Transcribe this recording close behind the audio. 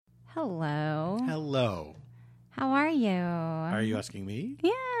Hello. Hello. How are you? Are you asking me?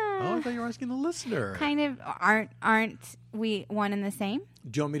 Yeah. Oh, I thought you were asking the listener. Kind of. Aren't we one and the same?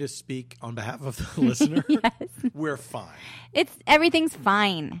 Do you want me to speak on behalf of the listener? Yes. We're fine. Everything's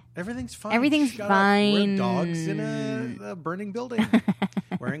fine. Everything's fine. Everything's Shut fine. Up. We're dogs in a burning building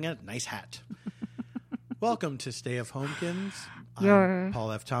wearing a nice hat. Welcome to Stay of Homekins. I'm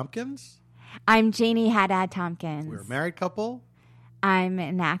Paul F. Tompkins. I'm Janie Haddad Tompkins. We're a married couple. I'm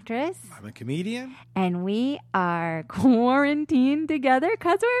an actress. I'm a comedian. And we are quarantined together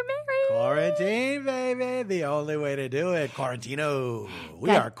because we're married. Quarantine, baby. The only way to do it. Quarantino. We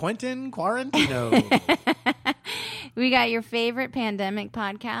are Quentin Quarantino. We got your favorite pandemic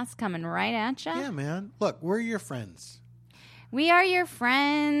podcast coming right at you. Yeah, man. Look, we're your friends. We are your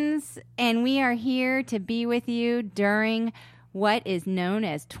friends, and we are here to be with you during what is known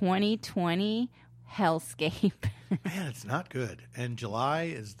as 2020 hellscape. Man, it's not good. And July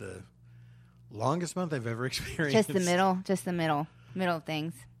is the longest month I've ever experienced. Just the middle of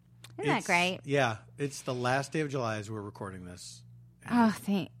things. Isn't that great? Yeah, it's the last day of July as we're recording this. Oh,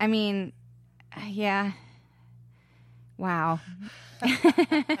 yeah. Wow.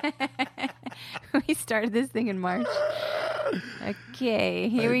 We started this thing in March. Okay,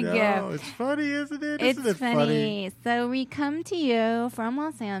 here we go. It's funny, isn't it? It's Isn't it funny. So we come to you from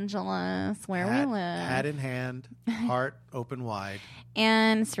Los Angeles, where we live. Hat in hand, heart open wide.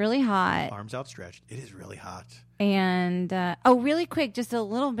 And it's really hot. Arms outstretched. It is really hot. And, really quick, just a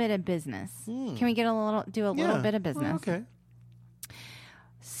little bit of business. Can we do a little bit of business? Oh, okay.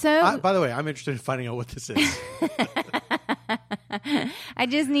 So, by the way, I'm interested in finding out what this is. I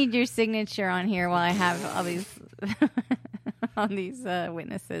just need your signature on here while I have all these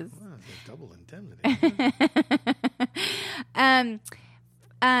witnesses. Wow, it's a double indemnity.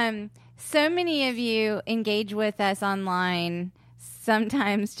 So many of you engage with us online,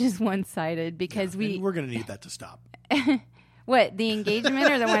 sometimes just one-sided because we're going to need that to stop. What, the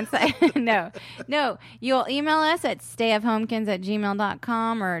engagement or the one-sided? No. You'll email us at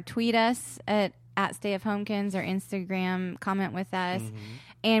stayofhomekins@gmail.com or tweet us at stayofhomekins or Instagram, comment with us. Mm-hmm.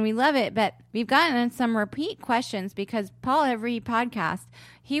 And we love it, but we've gotten some repeat questions because Paul, every podcast,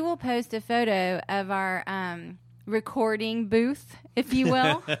 he will post a photo of our recording booth, if you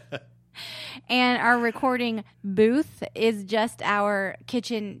will. And our recording booth is just our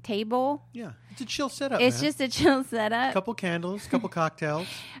kitchen table. Yeah, it's a chill setup. It's just a chill setup. Couple candles, couple cocktails.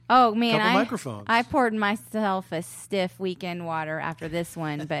 Oh man, couple microphones. I poured myself a stiff weekend water after this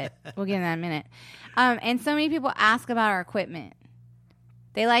one, but we'll get in that in a minute. And so many people ask about our equipment.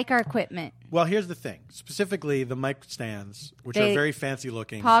 They like our equipment. Well, here's the thing. Specifically, the mic stands, which are very fancy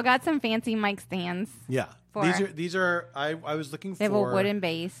looking. Paul got some fancy mic stands. Yeah. These are. I was looking they for have a wooden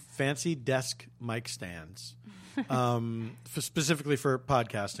base. Fancy desk mic stands, specifically for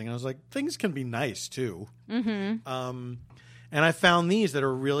podcasting. I was like, things can be nice too. Mm-hmm. And I found these that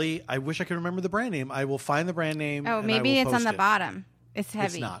are really. I wish I could remember the brand name. I will find the brand name. Oh, maybe it's on the bottom. It's heavy.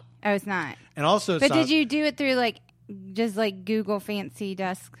 It's not. Oh, it's not. And also, but did you do it through just Google fancy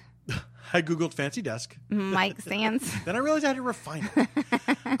desk? I Googled fancy desk. Mic stands. Then I realized I had to refine it.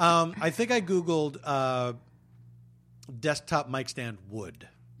 I think I Googled desktop mic stand wood.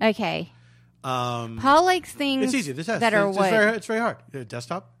 Okay. Paul likes things it's easy. That are wood. It's very hard.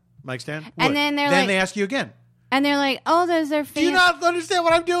 Desktop, mic stand, wood. And then they ask you again. And they're like, oh, those are fancy. Do you not understand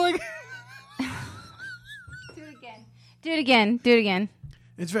what I'm doing? Do it again.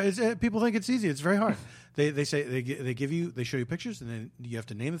 People think it's easy. It's very hard. They say they show you pictures and then you have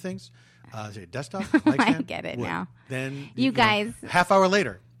to name the things. Say desktop, mic stand, I get it wood. now. Then you guys, half hour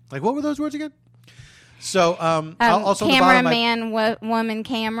later, what were those words again? So also cameraman, woman,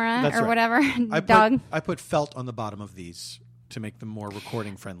 camera, or right. whatever. I put felt on the bottom of these to make them more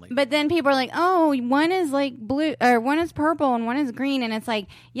recording friendly. But then people are like, "Oh, one is blue, or one is purple, and one is green," and it's like,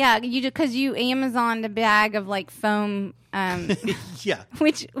 yeah, because you Amazoned a bag of foam. Yeah.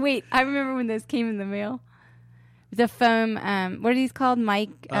 I remember when those came in the mail. The foam. What are these called?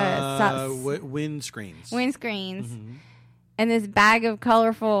 Windscreens. Windscreens. Mm-hmm. And this bag of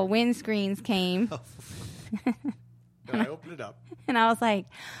colorful windscreens came. And I opened it up. And I was like,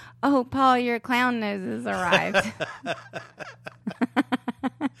 oh, Paul, your clown noses arrived.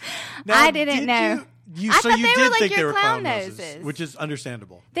 Now, I didn't know. I thought they were think they were clown noses, which is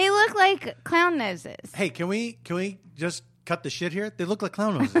understandable. They look like clown noses. Hey, can we just cut the shit here? They look like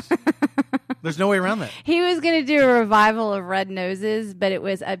clown noses. There's no way around that. He was going to do a revival of red noses, but it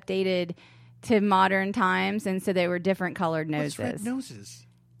was updated to modern times, and so they were different colored noses. What's red noses?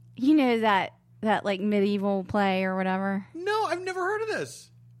 You know that medieval play or whatever? No, I've never heard of this.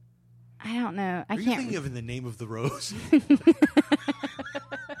 I don't know. Are you thinking of In the Name of the Rose?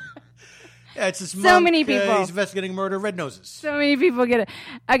 Yeah, it's this So monk, many people. He's investigating murder, red noses. So many people get it.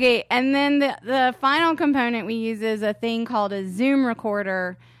 Okay, and then the final component we use is a thing called a Zoom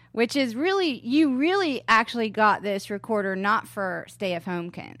recorder, which is you really actually got this recorder not for Stay of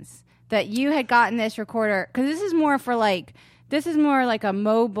Homekins. That you had gotten this recorder, because this is more like a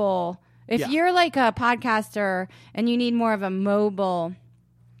mobile. If you're like a podcaster and you need more of a mobile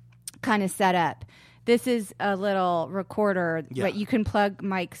kind of setup, this is a little recorder that you can plug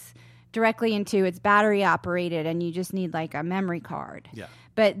mics directly into. It's battery operated, and you just need like a memory card. Yeah.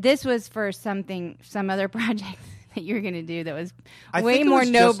 But this was for some other project that you're going to do that was I way think it more was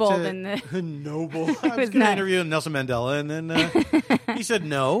noble just than the noble. I was going to interview Nelson Mandela, and then he said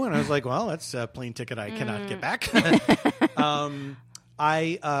no, and I was like, "Well, that's a plane ticket I cannot get back."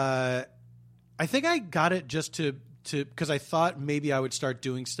 I think I got it just to because I thought maybe I would start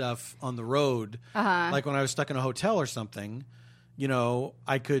doing stuff on the road, like when I was stuck in a hotel or something. You know,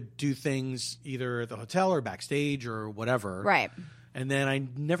 I could do things either at the hotel or backstage or whatever. Right. And then I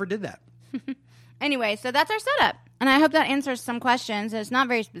never did that. Anyway, so that's our setup. And I hope that answers some questions. It's not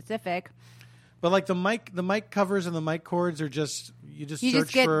very specific. But like the mic covers and the mic cords are just you just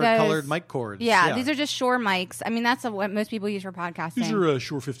search get for those, colored mic cords. Yeah, these are just Shure mics. I mean, that's what most people use for podcasting. These are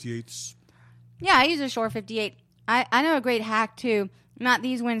Shure 58s. Yeah, I use a Shure 58. I know a great hack too. Not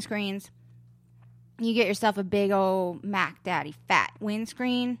these windscreens. You get yourself a big old Mac Daddy fat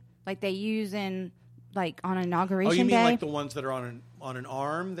windscreen like they use in like on inauguration day. Oh, you mean like the ones that are on an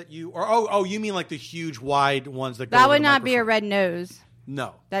arm that you or you mean like the huge wide ones that go That over would the not be a microphone. red nose.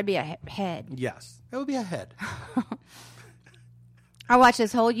 No. That'd be a head. Yes. That would be a head. I watched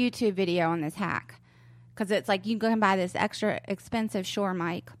this whole YouTube video on this hack because it's like you can buy this extra expensive Shure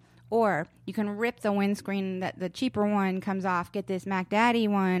mic, or you can rip the windscreen that the cheaper one comes off, get this Mac Daddy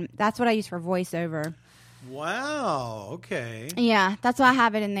one. That's what I use for voiceover. Wow. Okay. Yeah, that's why I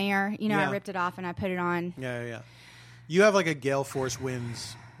have it in there. You know, Yeah. I ripped it off and I put it on. Yeah. You have like a gale force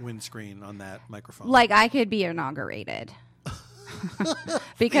windscreen on that microphone. Like I could be inaugurated.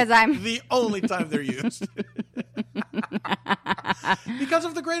 Because I'm the only time they're used. Because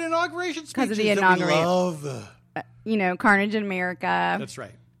of the great inauguration speeches because of the that we inauguration. love. Carnage in America. That's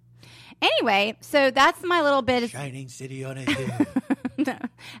right. Anyway, so that's my little bit of Shining city on a hill.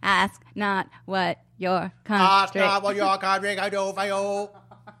 ask not what your Ask country. not what your country can do for you.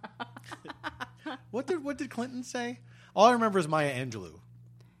 What did Clinton say? All I remember is Maya Angelou.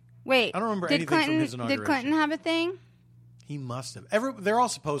 Wait, I don't remember did anything Clinton, from his inauguration. Did Clinton have a thing? He must have. They're all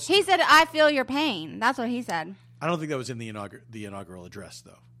supposed to. He said, "I feel your pain." That's what he said. I don't think that was in the inaugural address,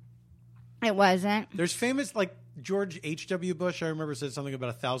 though. It wasn't. There's famous, like, George H.W. Bush, I remember, said something about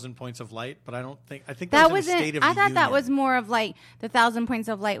 1,000 points of light, but I think that That was in the wasn't. State of I the thought that Union. was more of like the 1,000 points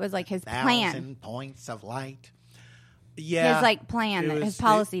of light was like his 1,000 plan, points of light. Yeah. his like plan, his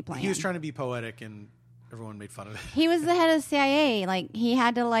policy plan. He was trying to be poetic, and everyone made fun of it. He was the head of the CIA. Like he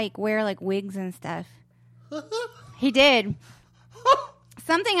had to like wear like wigs and stuff. He did.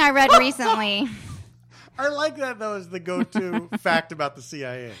 Something I read recently. I like that, though, as the go-to fact about the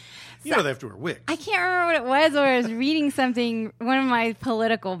CIA. You know they have to wear wigs. I can't remember what it was, or I was reading something, one of my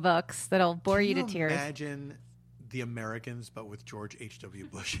political books that'll bore you to tears. Imagine The Americans, but with George H.W.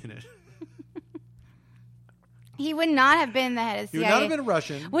 Bush in it. He would not have been the head of He CIA. would not have been a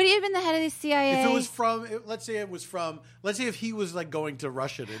Russian. Would he have been the head of the CIA? If it was from, let's say if he was like going to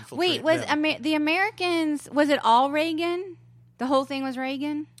Russia to infiltrate. Wait, was them. the Americans? Was it all Reagan? The whole thing was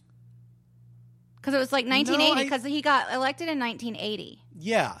Reagan. Because it was like 1980. Because he got elected in 1980.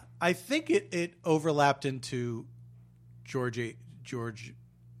 Yeah, I think it overlapped into George.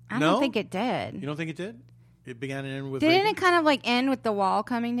 I don't think it did. You don't think it did? It began and ended with. Didn't Reagan? it kind of like end with the wall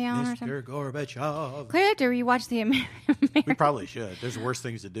coming down or something? Mr. Gorbachev. Clearly, have to rewatch the We probably should. There's worse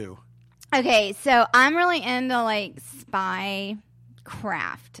things to do. Okay, so I'm really into like spy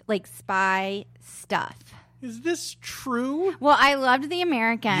craft, like spy stuff. Is this true? Well, I loved The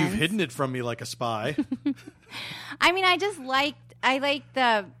Americans. You've hidden it from me like a spy. I mean, I like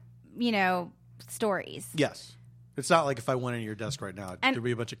the, stories. Yes. It's not like if I went in your desk right now, And- there'd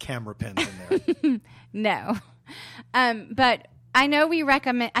be a bunch of camera pins in there. No. But I know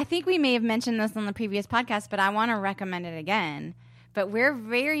I think we may have mentioned this on the previous podcast, but I want to recommend it again. But we're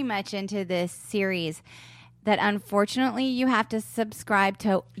very much into this series that unfortunately you have to subscribe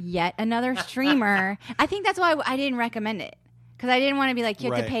to yet another streamer. I think that's why I didn't recommend it. Because I didn't want to be like,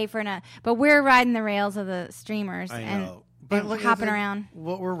 you have to pay for another. But we're riding the rails of the streamers. I and, know. and look, hopping around.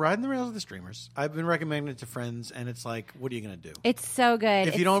 Well, we're riding the rails of the streamers. I've been recommending it to friends, and it's like, what are you going to do? It's so good.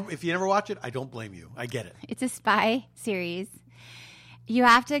 If you never watch it, I don't blame you. I get it. It's a spy series. You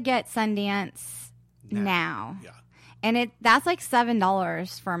have to get Sundance now. Yeah. And that's like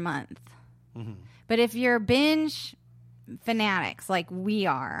 $7 for a month. But if you're binge fanatics like we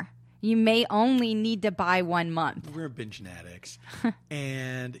are, you may only need to buy 1 month. We're binge fanatics.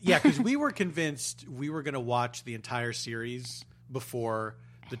 And yeah, because we were convinced we were going to watch the entire series before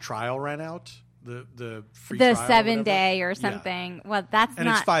the trial ran out. The free trial, 7-day or something. Yeah. Well, that's and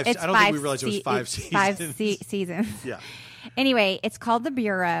not. It's 5. I don't think we realized it was 5 seasons. 5 seasons. Yeah. Anyway, it's called The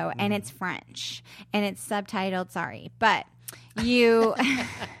Bureau, and it's French, and it's subtitled. Sorry, but you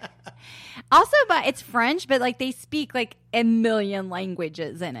also, but it's French, but like they speak like a million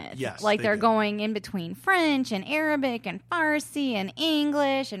languages in it. Yes, like they're do. going in between French and Arabic and Farsi and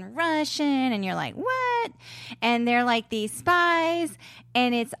English and Russian, and you're like, what? And they're like these spies,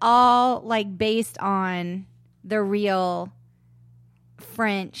 and it's all like based on the real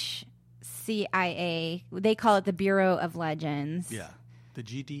French CIA. They call it the Bureau of Legends. Yeah, the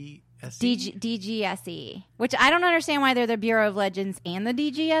GDSE. DGSE, which I don't understand why they're the Bureau of Legends and the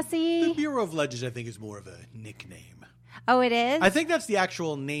DGSE. The Bureau of Legends, I think, is more of a nickname. Oh, it is? I think that's the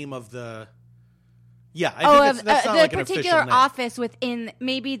actual name of the. Yeah, I think that's not like an official name. The particular office within.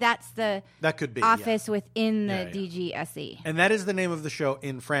 Maybe that's the. That could be office within the DGSE. And that is the name of the show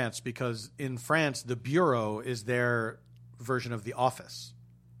in France because in France the Bureau is their version of the Office.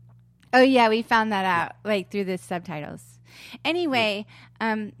 Oh yeah, we found that out like through the subtitles. Anyway,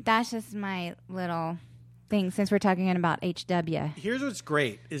 that's just my little thing since we're talking about HW. Here's what's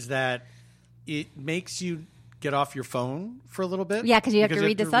great is that it makes you get off your phone for a little bit. Yeah, because you have to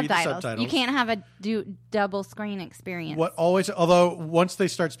read the subtitles. You can't have a double screen experience. Although once they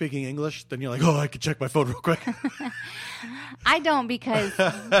start speaking English, then you're like, oh, I can check my phone real quick. I don't because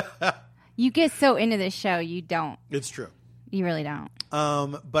you get so into this show, you don't. It's true. You really don't.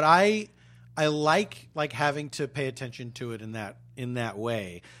 But I like having to pay attention to it in that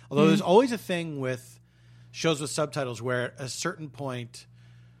way. Although there's always a thing with shows with subtitles where at a certain point,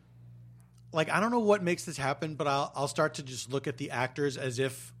 like I don't know what makes this happen, but I'll start to just look at the actors as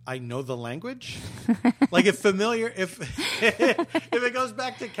if I know the language. Like if it goes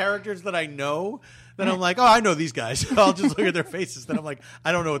back to characters that I know, then I'm like, oh, I know these guys. I'll just look at their faces. Then I'm like,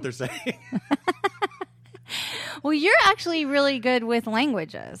 I don't know what they're saying. Well, you're actually really good with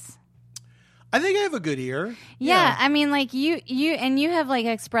languages. I think I have a good ear. Yeah. I mean, like you have like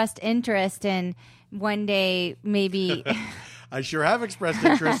expressed interest in one day maybe. I sure have expressed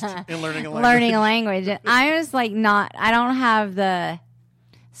interest in learning a language. And I was like I don't have the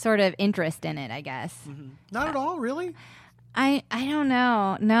sort of interest in it, I guess. Mm-hmm. Not at all, really? I don't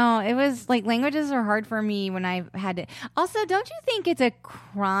know. No, it was like languages are hard for me when I had to. Also, don't you think it's a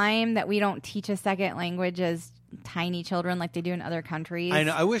crime that we don't teach a second language as tiny children like they do in other countries? I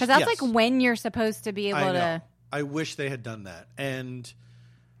know. I wish because that's like when you're supposed to be able to. I wish they had done that, and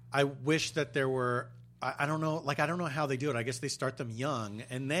I wish that there were. I don't know. Like I don't know how they do it. I guess they start them young,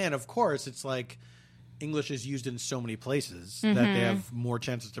 and then of course it's like English is used in so many places that they have more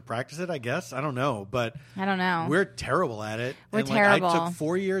chances to practice it. I guess I don't know, but I don't know. We're terrible at it. We're terrible. I took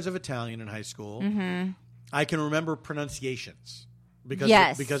 4 years of Italian in high school. Mm-hmm. I can remember pronunciations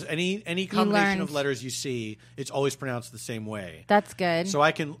because any combination of letters you see, it's always pronounced the same way. That's good. So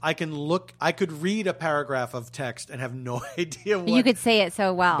I could read a paragraph of text and have no idea what you could say it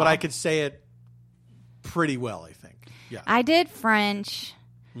so well, but I could say it pretty well. I think. Yeah, I did French.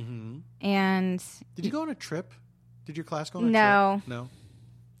 Mm-hmm. And did you go on a trip? Did your class go on a trip? No.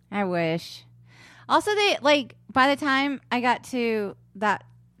 I wish. Also, they by the time I got to that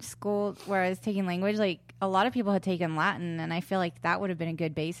school where I was taking language, like a lot of people had taken Latin, and I feel like that would have been a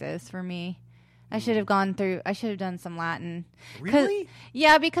good basis for me. I should have done some Latin. Really?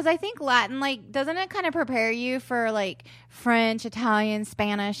 Yeah, because I think Latin, like, doesn't it kind of prepare you for like French, Italian,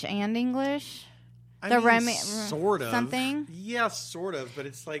 Spanish, and English? Sort of. Something? Yeah, sort of. But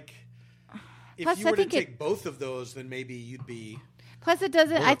it's like, if Plus, you were to take both of those, then maybe you'd be... Plus, it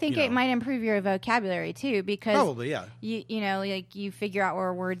doesn't... I think it might improve your vocabulary, too, because... Probably, yeah. You know, like, you figure out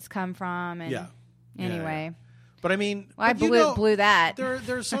where words come from, and... Yeah. Anyway. Yeah. But I mean... Well, I blew that.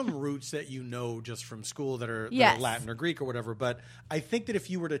 There are some roots that you know just from school that are Latin or Greek or whatever, but I think that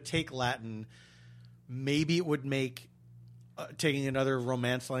if you were to take Latin, maybe it would make... taking another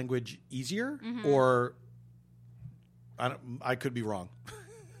Romance language easier, or I could be wrong.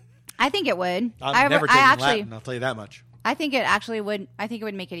 I think it would. I'm never taking Latin. I'll tell you that much. I think it actually would. I think it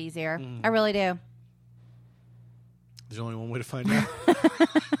would make it easier. I really do. There's only one way to find out.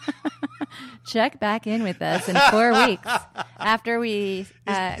 Check back in with us in 4 weeks after we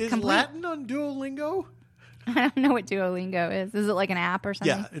is Latin on Duolingo? I don't know what Duolingo is. Is it like an app or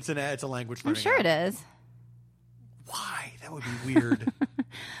something? Yeah, it's a language. I'm sure it is. Why? That would be weird.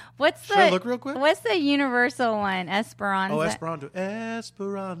 What's Should I look real quick? What's the universal one? Esperanto. Oh, Esperanto.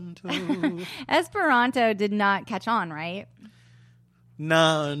 Esperanto. Esperanto did not catch on, right?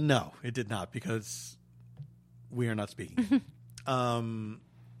 No, it did not because we are not speaking.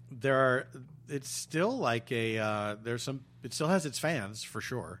 It's still like it still has its fans for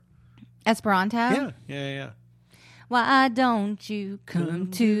sure. Esperanto? Yeah. Why don't you come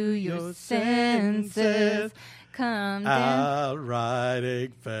to your senses? Come down.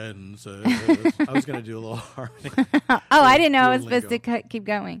 Riding fences. I was going to do a little harmony. I didn't know I was supposed to keep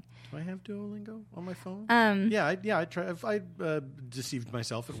going. Do I have Duolingo on my phone? I deceived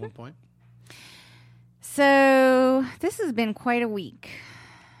myself at one point. So this has been quite a week.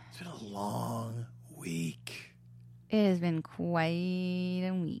 It's been a long week. It has been quite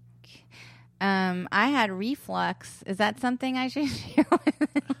a week. I had reflux. Is that something I should share with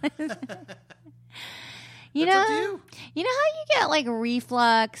You That's know, up to you. You know how you get like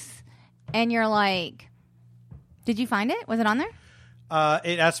reflux and you're like, did you find it? Was it on there?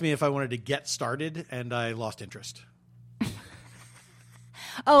 It asked me if I wanted to get started, and I lost interest.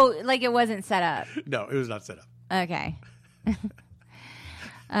 Oh, like it wasn't set up. No, it was not set up. Okay.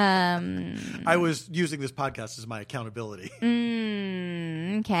 I was using this podcast as my accountability.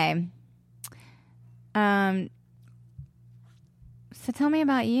 Okay. So tell me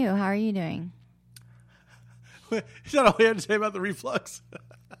about you. How are you doing? Is that all you had to say about the reflux?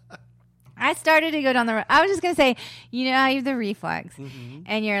 I started to go down the. I was just gonna say, you know, how you have the reflux,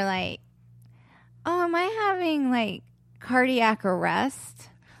 and you're like, "Oh, am I having like cardiac arrest,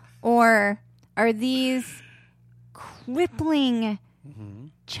 or are these crippling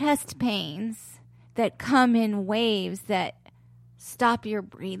chest pains that come in waves that stop your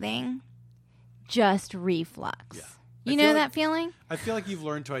breathing? Just reflux." Yeah. You know that feeling? I feel like you've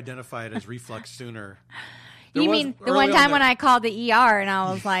learned to identify it as reflux sooner. You mean the one time when I called the ER and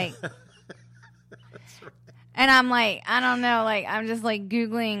I was like, and I'm like, I don't know, like I'm just like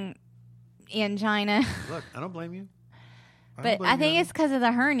Googling angina. Look, I don't blame you. But I think it's because of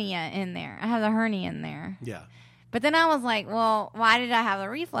the hernia in there. I have the hernia in there. Yeah. But then I was like, well, why did I have the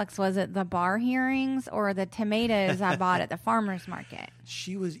reflux? Was it the bar hearings or the tomatoes I bought at the farmer's market?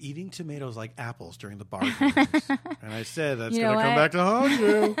 She was eating tomatoes like apples during the bar hearings. And I said, that's You going know to come what? back to haunt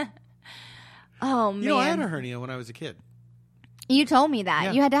you. Oh, man. You know, I had a hernia when I was a kid. You told me that.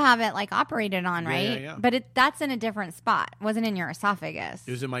 Yeah. You had to have it like operated on, right? Yeah. But that's in a different spot. It wasn't in your esophagus.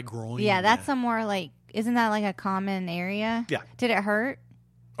 It was in my groin. Yeah, that's a more like, isn't that like a common area? Yeah. Did it hurt?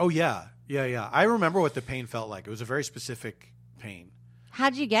 Oh, yeah. Yeah. I remember what the pain felt like. It was a very specific pain.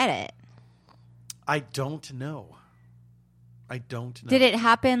 How'd you get it? I don't know. Did it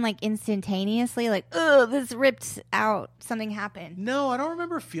happen like instantaneously? Like, oh, this ripped out. Something happened. No, I don't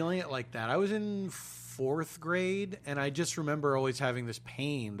remember feeling it like that. I was in 4th grade, and I just remember always having this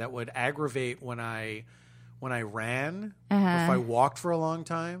pain that would aggravate when I ran, or if I walked for a long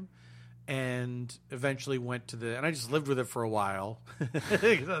time, and eventually went to and I just lived with it for a while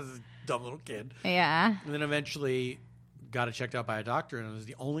because I was a dumb little kid. Yeah. And then eventually got it checked out by a doctor, and it was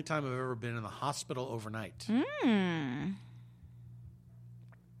the only time I've ever been in the hospital overnight.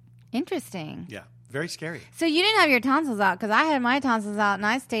 Interesting. Yeah, very scary. So you didn't have your tonsils out because I had my tonsils out and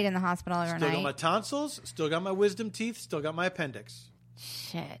I stayed in the hospital overnight. Still got my tonsils, still got my wisdom teeth, still got my appendix.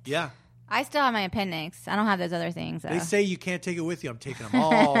 Shit. Yeah. I still have my appendix. I don't have those other things, though. They say you can't take it with you. I'm taking them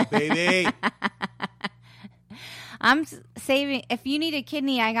all, baby. I'm saving. If you need a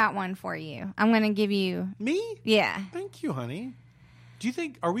kidney, I got one for you. I'm going to give you. Me? Yeah. Thank you, honey. Do you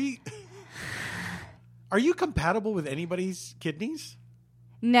think, are you compatible with anybody's kidneys?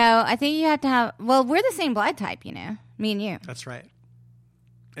 No, I think you have to have. Well, we're the same blood type, you know, me and you. That's right.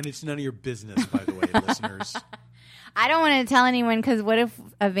 And it's none of your business, by the way, listeners. I don't want to tell anyone because what if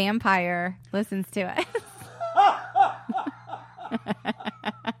a vampire listens to us?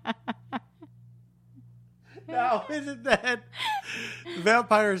 Now, isn't that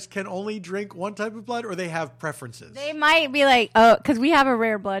vampires can only drink one type of blood, or they have preferences? They might be like, oh, because we have a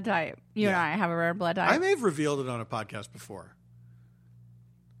rare blood type. You and Yeah. I have a rare blood type. I may have revealed it on a podcast before.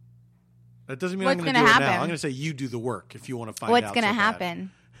 That doesn't mean What's I'm going to gonna do it now. happen? I'm going to say you do the work if you want to find What's out. going to so bad.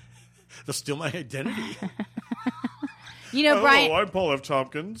 happen? They'll steal my identity. You know, Brian. I'm Paul F.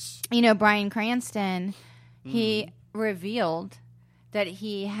 Tompkins. You know, Bryan Cranston. He revealed that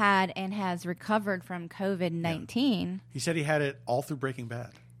he had and has recovered from COVID-19. He said he had it all through Breaking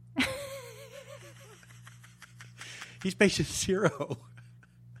Bad. He's patient 0.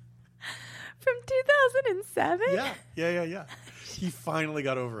 From 2007? Yeah. He finally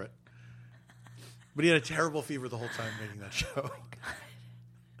got over it. But he had a terrible fever the whole time making that show. Oh, my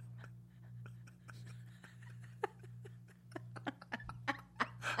God.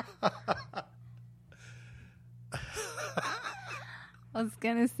 I was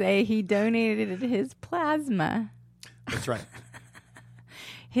going to say he donated his plasma. That's right.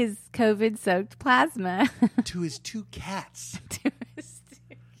 His COVID-soaked plasma. To his 2 cats.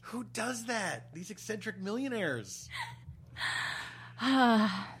 Who does that? These eccentric millionaires. Do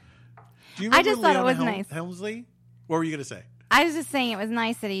you remember I just thought it Leona was nice. Helmsley? What were you going to say? I was just saying it was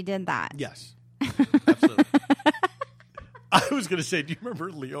nice that he did that. Yes. Absolutely. I was going to say, do you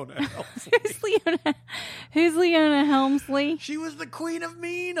remember Leona Helmsley? Who's Leona Helmsley? She was the queen of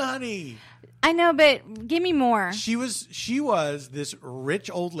mean, honey. I know, but give me more. She was this rich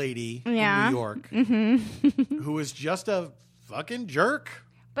old lady in New York who was just a fucking jerk.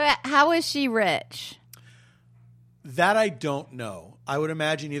 But how is she rich? That I don't know. I would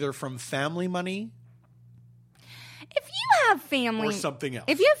imagine either from family money If you have family or something else.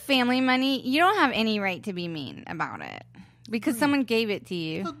 If you have family money, you don't have any right to be mean about it because someone gave it to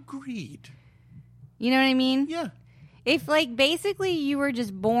you. Agreed. You know what I mean? Yeah. If like basically you were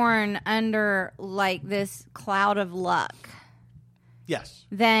just born under like this cloud of luck, Yes.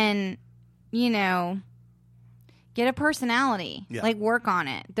 then get a personality. Yeah. Like work on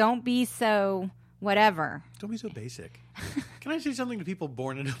it. Don't be so whatever. Don't be so basic. Can I say something to people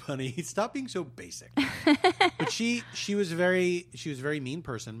born into money? Stop being so basic. But she was a very mean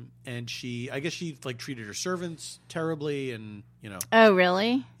person, and I guess she like treated her servants terribly, and Oh,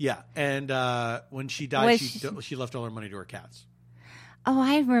 really? yeah. And when she died, Was she left all her money to her cats. Oh,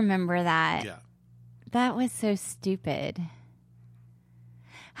 I remember that. Yeah. That was so stupid.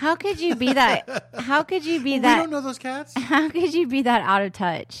 How could you be that? How could you be We that? don't know those cats. How could you be that out of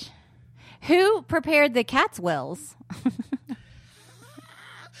touch? Who prepared the cat's wills? I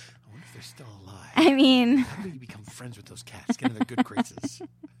wonder if they're still alive. I mean, How do you become friends with those cats? Get in their good graces.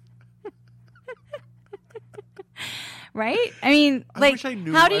 right? I mean, I like, wish I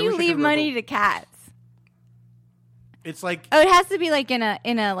knew- how do I you wish I leave could money remember- to cats? It's like Oh, it has to be like in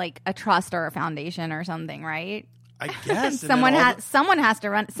a like a trust or a foundation or something, right? I guess and someone then all has to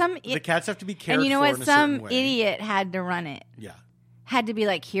run the cats have to be cared and you know for what? in a Some certain way. idiot had to run it. Yeah. Had to be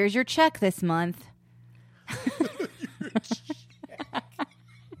like, here's your check this month.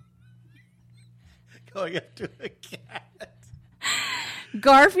 Going after a cat.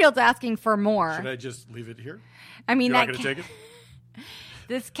 Garfield's asking for more. Should I just leave it here? I mean, You're not that going to take it?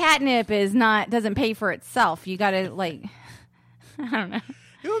 this catnip doesn't pay for itself. You got to like, I don't know.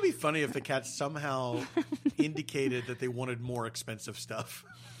 It would be funny if the cats somehow indicated that they wanted more expensive stuff.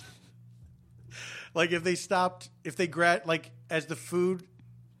 Like if they stopped, like as the food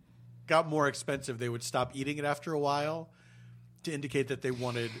got more expensive, they would stop eating it after a while to indicate that they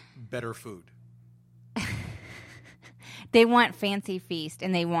wanted better food. They want Fancy Feast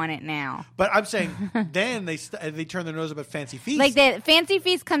and they want it now. But I'm saying then they turn their nose up at Fancy Feast. Like the Fancy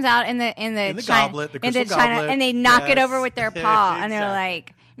Feast comes out in the the China, goblet, the in crystal China, goblet. and they knock it Yes. over with their paw, and they're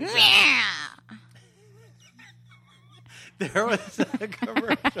like, "Meow." There was a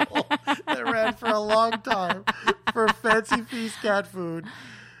commercial that ran for a long time for Fancy Feast cat food,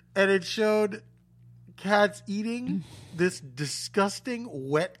 and it showed cats eating this disgusting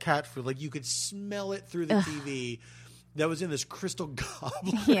wet cat food. Like you could smell it through the TV. That was in this crystal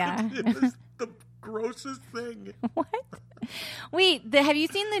goblet. Yeah. It was the grossest thing. What? Wait, have you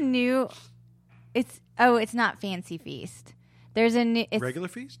seen the new? It's not Fancy Feast. There's a new. It's, Regular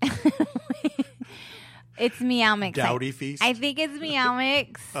Feast? it's Meow Mix. Dowdy Feast? I think it's Meow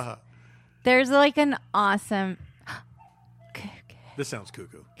Mix. Uh-huh. There's like an awesome. This sounds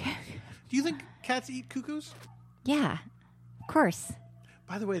cuckoo. Do you think cats eat cuckoos? Yeah, of course.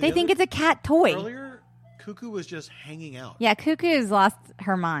 By the way, They think it's a cat toy. earlier. Cuckoo was just hanging out. Yeah, Cuckoo's lost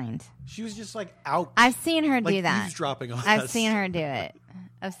her mind. She was just like out. I've seen her like do that. eavesdropping on I've us. seen her do it.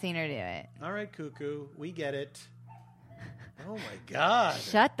 I've seen her do it. All right, Cuckoo, we get it. Oh my God!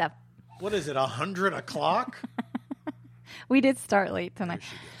 Shut the. What is it? 100 o'clock? We did start late tonight.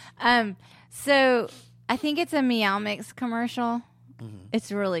 So I think it's a Meow Mix commercial. Mm-hmm.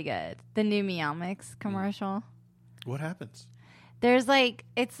 It's really good. The new Meow Mix commercial. What happens? There's like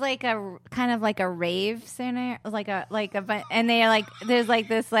it's like a kind of like a rave center, and they are like there's like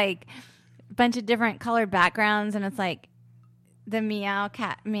this like bunch of different colored backgrounds, and it's like the Meow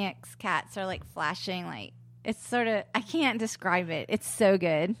Cat Mix cats are like flashing like it's sort of I can't describe it. It's so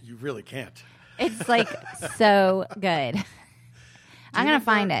good. You really can't. It's like so good. I'm gonna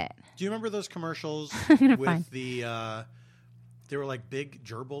find it. Do you remember those commercials gonna with find- the? They were like big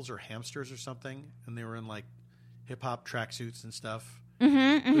gerbils or hamsters or something, and they were in like hip hop tracksuits and stuff.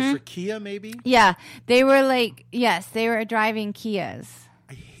 It was for Kia, maybe. Yeah, they were like yes, they were driving Kias.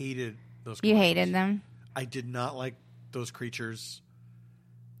 I hated those. You commercials. hated them. I did not like those creatures.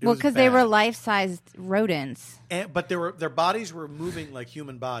 Well, was because they were bad. life-sized rodents. But their bodies were moving like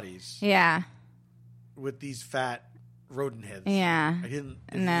human bodies Yeah. with these fat rodent heads. Yeah. It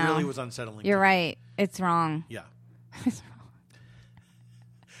No. really was unsettling. You're to me. right. It's wrong. Yeah.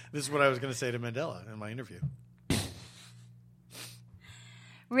 This is what I was going to say to Mandela in my interview.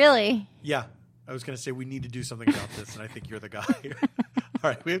 Really? Yeah. I was going to say we need to do something about this, and I think you're the guy. All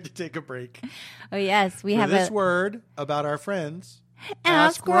right, we have to take a break. Oh, yes. We For have this a... word about our friends,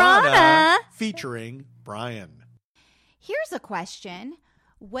 Ask Rana. featuring Brian. Here's a question.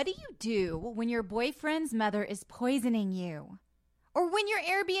 What do you do when your boyfriend's mother is poisoning you? Or when your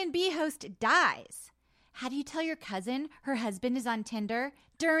Airbnb host dies? How do you tell your cousin her husband is on Tinder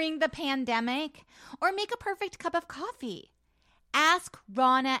during the pandemic? Or make a perfect cup of coffee? Ask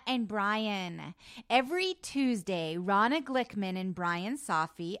Rana and Brian. Every Tuesday, Rana Glickman and Brian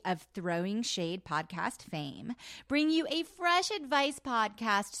Safi of Throwing Shade podcast fame bring you a fresh advice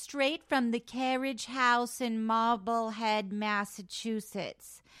podcast straight from the Carriage House in Marblehead,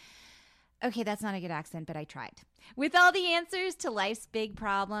 Massachusetts. Okay, that's not a good accent, but I tried. With all the answers to life's big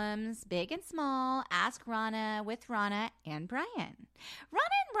problems, big and small, ask Rana with Rana and Brian.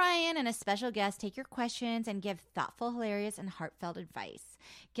 Rana and Brian and a special guest take your questions and give thoughtful, hilarious, and heartfelt advice.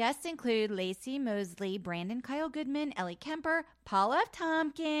 Guests include Lacey Mosley, Brandon Kyle Goodman, Ellie Kemper, Paula F.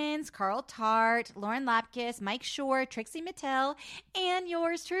 Tompkins, Carl Tart, Lauren Lapkus, Mike Shore, Trixie Mattel, and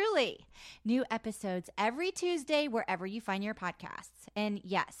yours truly. New episodes every Tuesday wherever you find your podcasts. And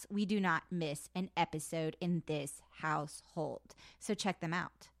yes, we do not miss an episode in this household. So check them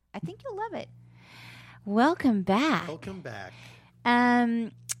out. I think you'll love it. Welcome back. Welcome back.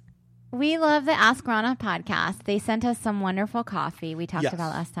 We love the Ask Rana podcast. They sent us some wonderful coffee. We talked Yes.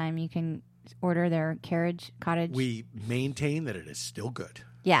 about last time. You can order their Carriage Cottage. We maintain that it is still good.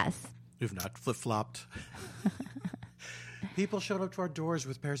 Yes. We've not flip-flopped. People showed up to our doors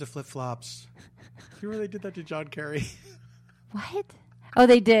with pairs of flip-flops. You remember they did that to John Kerry? What? Oh,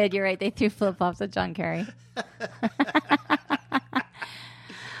 they did. You're right. They threw flip-flops at John Kerry.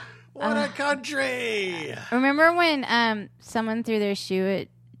 What a country! Remember when someone threw their shoe at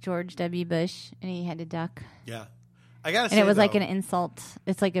George W. Bush and he had to duck? Yeah. I gotta say, And it was like though, an insult.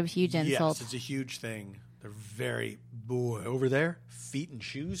 It's like a huge insult. Yes, it's a huge thing. They're very, boy, over there, feet and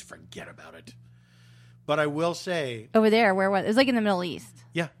shoes, forget about it. But I will say, Over there, where was it? It was like in the Middle East.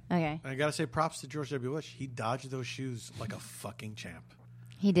 yeah, Okay. I gotta say props to George W. Bush. He dodged those shoes like a fucking champ.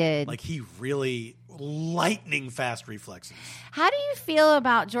 He did. Like he really lightning fast reflexes. How do you feel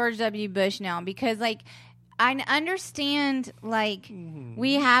about George W. Bush now? Because, like, I understand, like,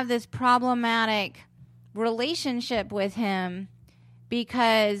 we have this problematic relationship with him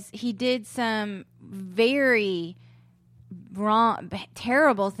because he did some very wrong,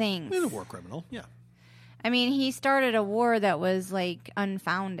 terrible things. He's a war criminal, yeah. I mean, he started a war that was, like,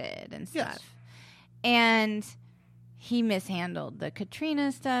 unfounded and stuff. Yes. And he mishandled the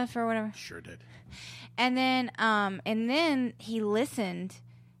Katrina stuff or whatever. Sure did. And then he listened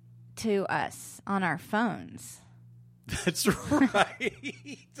to us on our phones. That's right. I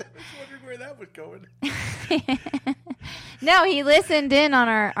was wondering where that was going. No, he listened in on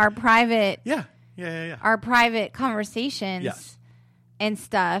our private Yeah. our private conversations Yes. and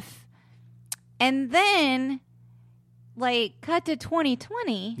stuff. And then, like, cut to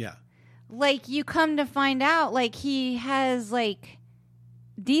 2020. Yeah. Like, you come to find out, like, he has, like,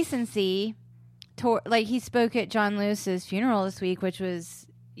 decency. Like, he spoke at John Lewis's funeral this week, which was,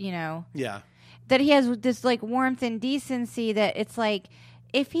 you know, Yeah. that he has this, like, warmth and decency that it's like,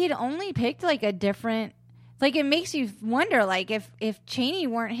 if he'd only picked, like, a different, like, it makes you wonder, like, if Cheney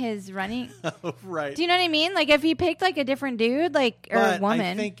weren't his running. Right. Do you know what I mean? Like, if he picked, like, a different dude, like, or But a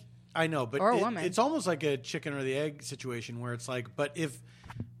woman. I know, but Or a woman. it's almost like a chicken or the egg situation where it's like, but if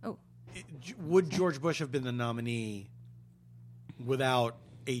Oh. would George Bush have been the nominee without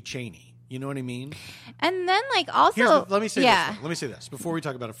a Cheney? You know what I mean? And then, like, also, Let me say yeah. this. Let me say this before we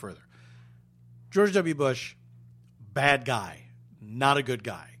talk about it further. George W. Bush, bad guy, not a good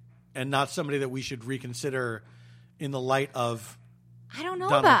guy, and not somebody that we should reconsider in the light of. I don't know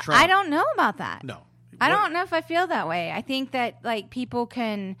Donald Trump. I don't know about that. No, I What- don't know if I feel that way. I think that, like, people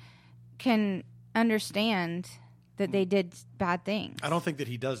can understand that they did bad things. I don't think that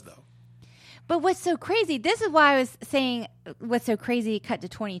he does though. But what's so crazy, this is why I was saying what's so crazy, cut to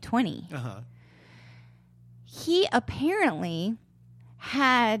 2020. He apparently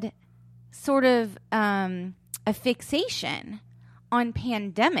had sort of a fixation on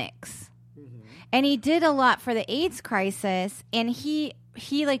pandemics. And he did a lot for the AIDS crisis, and he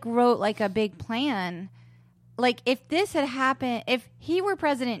like wrote like a big plan. Like, if this had happened, if he were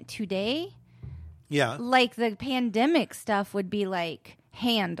president today, Yeah, like, the pandemic stuff would be like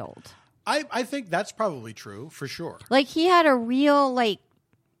handled. I think that's probably true for sure. Like he had a real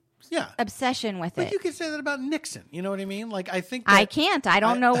Yeah. obsession with But it. you could say that about Nixon. You know what I mean? Like, I think that I can't. I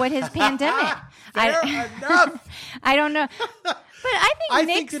don't know what his pandemic. Fair enough. I don't know. But I think I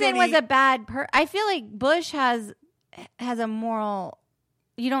think that Nixon was a bad I feel like Bush has a moral.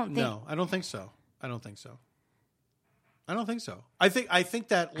 You don't think? No, I don't think so. I don't think so. I think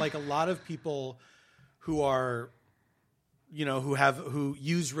that like a lot of people who are, you know, who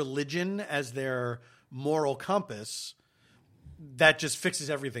use religion as their moral compass, that just fixes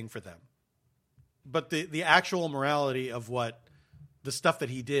everything for them. But the actual morality of what the stuff that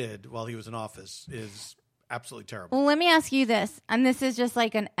he did while he was in office is absolutely terrible. Well, let me ask you this, and this is just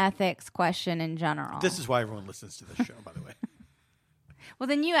like an ethics question in general. This is why everyone listens to this show, by the way. Well,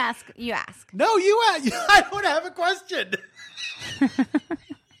 then you ask. No, you ask. I don't have a question.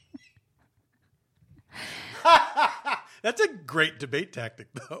 That's a great debate tactic,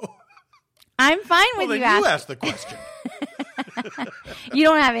 though. I'm fine Well, with then you you ask the question. You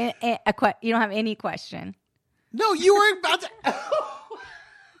don't have you don't have any question. No, you were about to.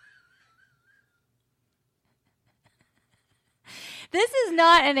 This is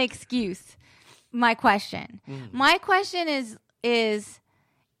not an excuse. My question. My question is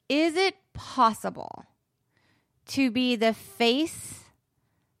it possible to be the face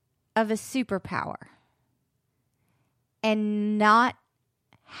of a superpower and not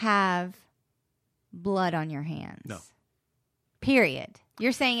have blood on your hands? No. Period.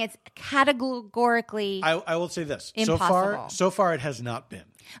 You're saying it's categorically I will say this. impossible. So far, it has not been.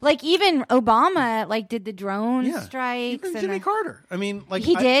 like even Obama did the drone Yeah. strikes Even and Jimmy Carter. I mean, like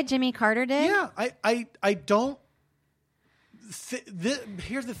he did. Jimmy Carter did. Yeah, I don't.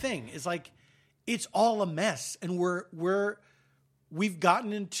 Here's the thing: is like it's all a mess, and we've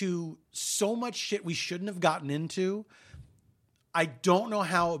gotten into so much shit we shouldn't have gotten into. I don't know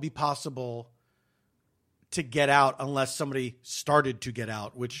how it would be possible to get out unless somebody started to get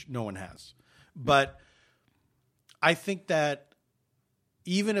out, which no one has. But I think that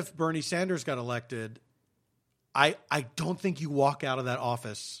even if Bernie Sanders got elected, I don't think you walk out of that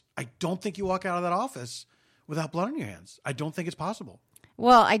office. I don't think you walk out of that office without blood on your hands. I don't think it's possible.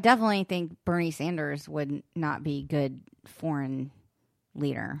 Well, I definitely think Bernie Sanders would not be good foreign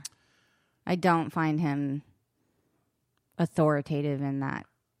leader. I don't find him authoritative in that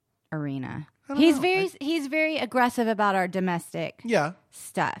arena. He's very aggressive about our domestic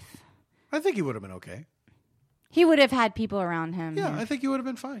stuff. I think he would have been okay. He would have had people around him. Yeah, I think he would have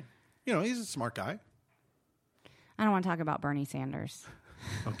been fine. You know, he's a smart guy. I don't want to talk about Bernie Sanders.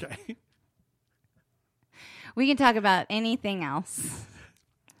 Okay. We can talk about anything else.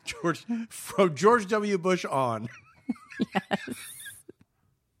 From George W. Bush on.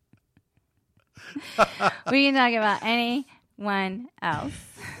 We can talk about anyone else.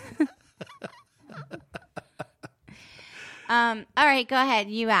 All right, go ahead.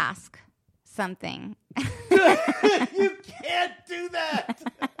 You ask something. You can't do that.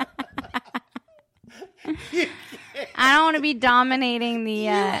 I don't want to be dominating the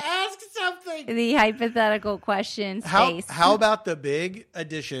Ask something. the hypothetical question space. How about the big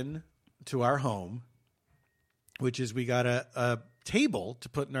addition to our home, which is we got a table to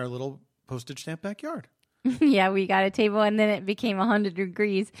put in our little postage stamp backyard. Yeah, we got a table, and then it became 100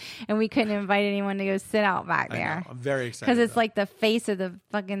 degrees, and we couldn't invite anyone to go sit out back I there know. I'm very excited because it's about like the face of the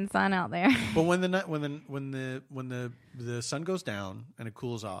fucking sun out there. it. But when the sun goes down and it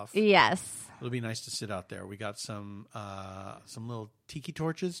cools off, Yes. it'll be nice to sit out there. We got some little tiki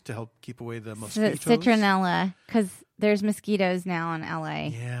torches to help keep away the mosquitoes. Citronella, because there's mosquitoes now in LA.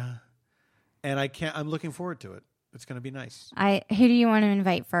 Yeah, and I'm looking forward to it. It's going to be nice. Who do you want to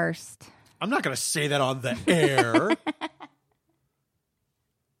invite first? I'm not going to say that on the air.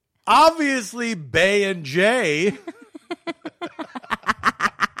 Obviously, Bay and Jay.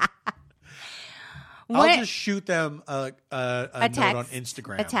 I'll just shoot them a note text on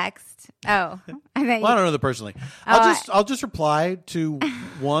Instagram. A text. Oh, I Well, I don't know them personally. I'll just reply to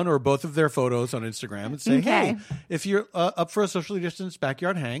one or both of their photos on Instagram and say, Okay. "Hey, if you're up for a socially distanced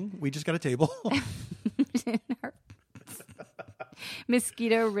backyard hang, we just got a table."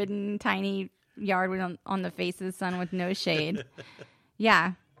 Mosquito-ridden tiny yard on the face of the sun with no shade.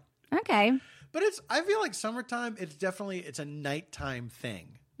 Yeah. Okay. But I feel like summertime. It's a nighttime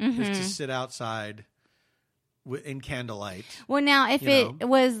thing. Is to sit outside in candlelight. Well, now if it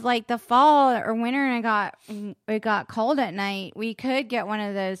was like the fall or winter and it got cold at night, we could get one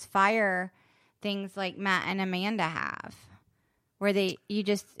of those fire things like Matt and Amanda have, where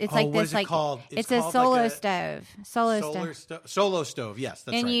it's Oh, like what this is it like called? it's a called solo like a stove. Solo stove. Yes,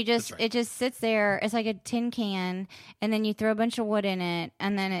 that's and right. you just That's right. it just sits there. It's like a tin can, and then you throw a bunch of wood in it,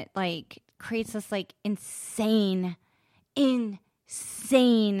 and then it like creates this like insane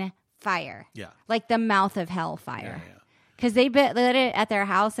fire. Yeah. Like the mouth of hell fire. Yeah. Because they lit it at their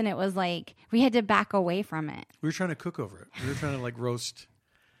house, and it was like we had to back away from it. We were trying to cook over it. We were trying to like roast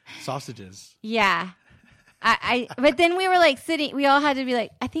sausages. Yeah. But then we were like sitting, we all had to be like,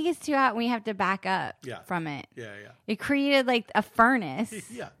 I think it's too hot and we have to back up from it. Yeah. It created like a furnace.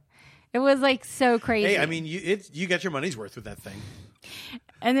 Yeah. It was like so crazy. Hey, I mean, you got your money's worth with that thing.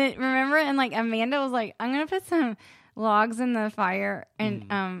 And then remember, and like Amanda was like, I'm going to put some logs in the fire. And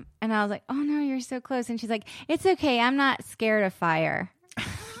I was like, oh no, you're so close. And she's like, it's okay. I'm not scared of fire.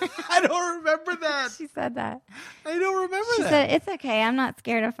 I don't remember that. She said that. I don't remember that. She said, it's okay. I'm not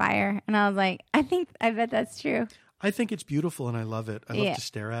scared of fire. And I was like, I bet that's true. I think it's beautiful and I love it. I love to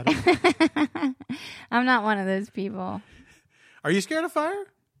stare at it. I'm not one of those people. Are you scared of fire?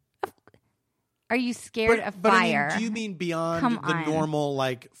 Are you scared of fire? I mean, do you mean beyond the normal,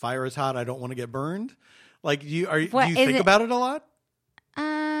 like, fire is hot, I don't want to get burned? Like, do you think about it a lot?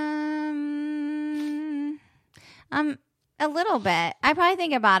 A little bit. I probably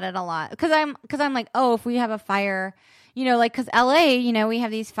think about it a lot because I'm like, oh, if we have a fire, like because LA, we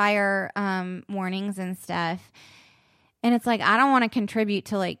have these fire warnings and stuff, and it's like I don't want to contribute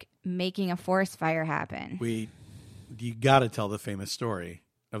to like making a forest fire happen. You got to tell the famous story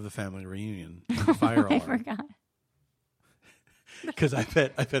of the family reunion, the fire alarm. I forgot. Because I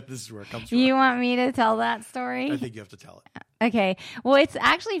bet this is where it comes from. You want me to tell that story? I think you have to tell it. Okay. Well, it's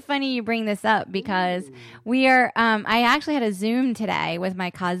actually funny you bring this up because we are, I actually had a Zoom today with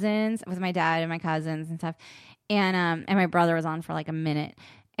my cousins, with my dad and my cousins and stuff. And my brother was on for like a minute.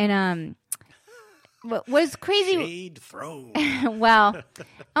 And, what was crazy. Shade thrown. Well,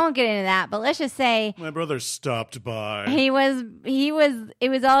 I won't get into that, but let's just say my brother stopped by. It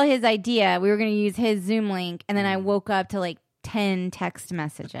was all his idea. We were going to use his Zoom link. And then I woke up to like 10 text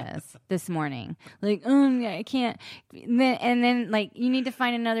messages this morning. Like, I can't. And then like, you need to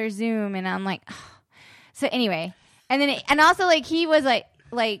find another Zoom. And I'm like, oh. So anyway. And also like, he was like,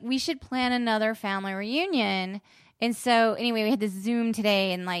 we should plan another family reunion. And so anyway, we had this Zoom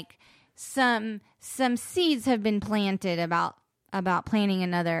today and like some seeds have been planted about planning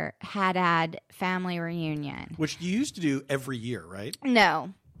another Haddad family reunion. Which you used to do every year, right?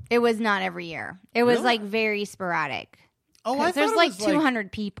 No, it was not every year. It was like very sporadic. Oh, I thought there's it like was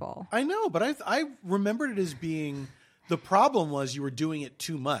 200 people. I know, but I remembered it as being the problem was you were doing it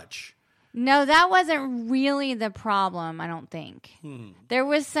too much. No, that wasn't really the problem, I don't think. There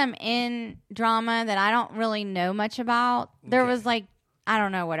was some drama that I don't really know much about. There was like, I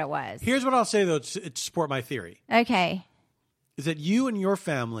don't know what it was. Here's what I'll say, though, to support my theory. Okay. Is that you and your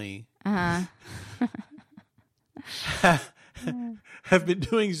family have been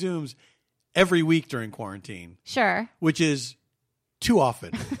doing Zooms every week during quarantine. Sure. Which is too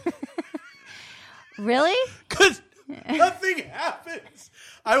often. Really? Because nothing happens.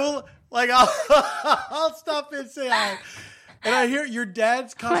 I'll stop and say hi. And I hear your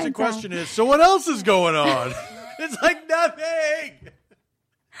dad's constant question is, so what else is going on? It's like nothing.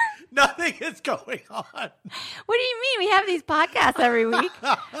 Nothing is going on. What do you mean? We have these podcasts every week.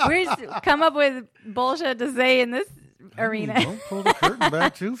 We just come up with bullshit to say in this arena. Don't pull the curtain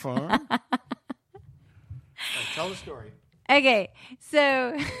back too far. Right, tell the story. Okay,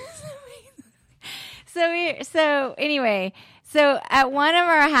 so anyway, at one of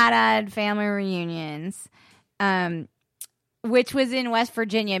our Haddad family reunions, which was in West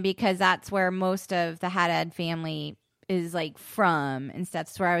Virginia because that's where most of the Haddad family is like from, and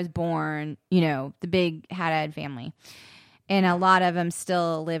that's where I was born, the big Haddad family. And a lot of them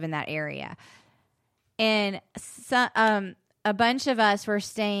still live in that area. And so, a bunch of us were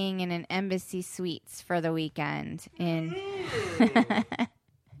staying in an Embassy Suites for the weekend in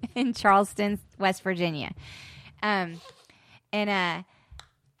in Charleston, West Virginia. I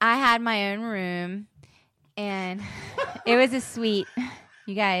had my own room, and it was a suite,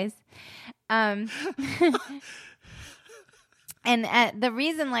 you guys. And the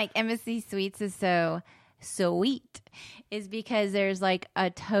reason like Embassy Suites is so sweet is because there's like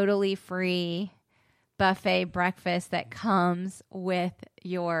a totally free buffet breakfast that comes with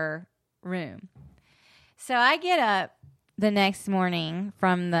your room. So I get up the next morning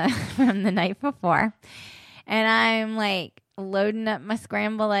from the night before, and I'm like loading up my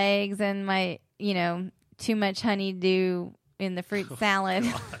scrambled eggs and my, too much honeydew in the fruit salad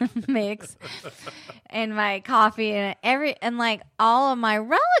mix and my coffee and like all of my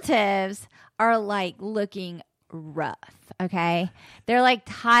relatives are like looking rough. Okay. They're like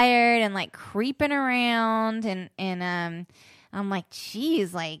tired and like creeping around and I'm like,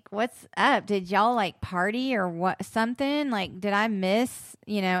 geez, like, what's up? Did y'all like party or what? Something like, did I miss?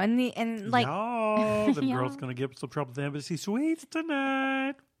 You know, and like, y'all, the girl's gonna get some trouble at the Embassy Suites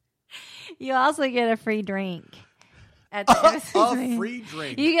tonight. You also get a free drink at the Embassy A Suites. free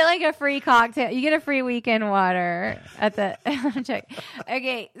drink. You get like a free cocktail. You get a free weekend water at the check.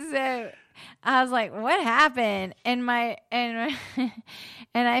 Okay, so I was like, "What happened?" And and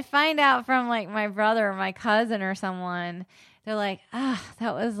I find out from like my brother or my cousin or someone. They're like,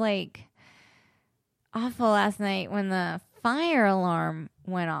 that was like awful last night when the fire alarm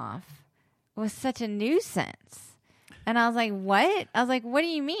went off. It was such a nuisance. And I was like, what? I was like, what do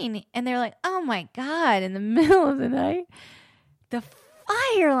you mean? And they're like, oh my God, in the middle of the night, the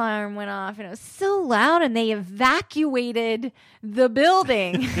fire alarm went off and it was so loud and they evacuated the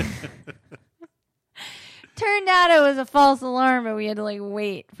building. Turned out it was a false alarm, but we had to like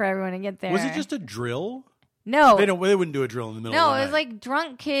wait for everyone to get there. Was it just a drill? No. They wouldn't do a drill in the middle of the No, night. it was like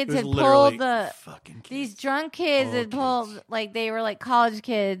drunk kids had literally pulled the fucking kids. these drunk kids had pulled kids. like they were like college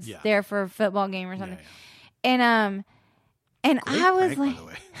kids Yeah. there for a football game or something. Yeah. And Great I was prank, like, by the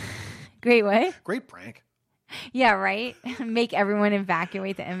way. great way. Great prank. Yeah, right. Make everyone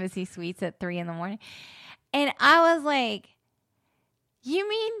evacuate the Embassy Suites at 3 a.m. And I was like, you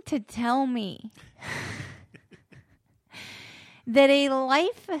mean to tell me that a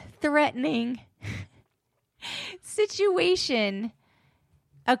life-threatening situation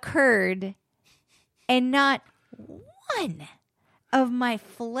occurred and not one of my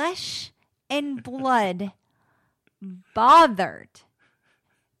flesh and blood bothered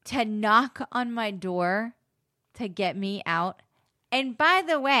to knock on my door to get me out? And by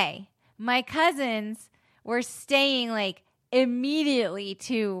the way, my cousins were staying like immediately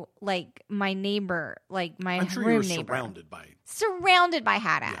to like my neighbor, like my I'm sure room you were neighbor. surrounded by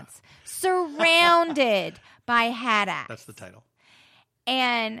Hat-Ats. Surrounded by Hat-Ats. That's the title.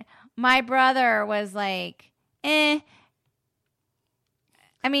 And my brother was like, I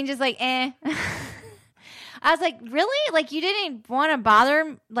mean, just like, I was like, really? Like, you didn't want to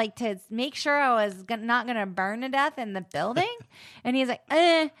bother, like, to make sure I was not going to burn to death in the building? And he's like,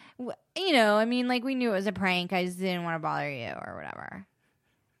 you know, I mean, like, we knew it was a prank. I just didn't want to bother you or whatever.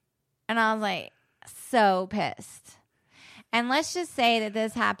 And I was like, so pissed. And let's just say that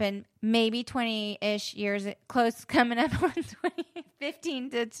this happened maybe 20-ish years, close, coming up on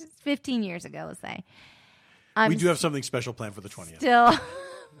 15 years ago, let's say. We do have something special planned for the 20th.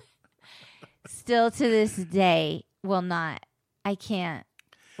 Still to this day, I can't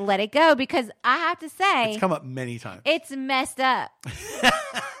let it go because I have to say. It's come up many times. It's messed up.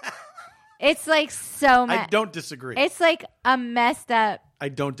 It's like so I don't disagree. It's like a messed up. I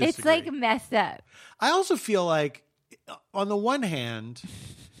don't disagree. It's like messed up. I also feel like, on the one hand,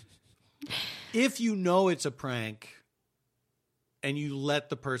 if you know it's a prank and you let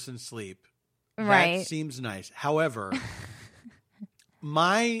the person sleep, right, that seems nice. However,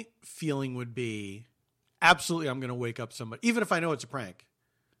 my feeling would be, absolutely, I'm going to wake up somebody. Even if I know it's a prank,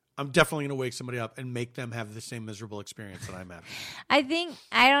 I'm definitely going to wake somebody up and make them have the same miserable experience that I'm having.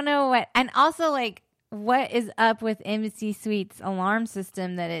 I don't know what, and also like, what is up with Embassy Suites alarm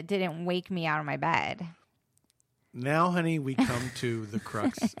system that it didn't wake me out of my bed? Now, honey, we come to the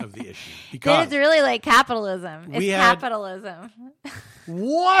crux of the issue. Because it's really like capitalism. It's capitalism.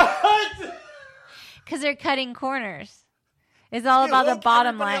 What? Because they're cutting corners. It's all about the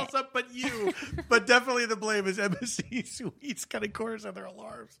bottom line. Else up but you. But definitely the blame is Embassy Suites cutting corners on their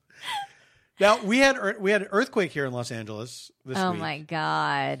alarms. Now, we had an earthquake here in Los Angeles this week. Oh, my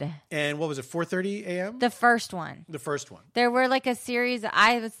God. And what was it, 4:30 a.m.? The first one. The first one. There were like a series,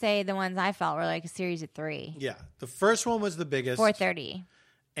 I would say the ones I felt were like a series of 3. Yeah. The first one was the biggest. 4:30.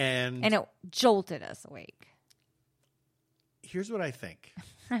 And it jolted us awake. Here's what I think.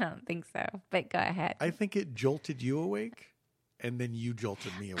 I don't think so, but go ahead. I think it jolted you awake, and then you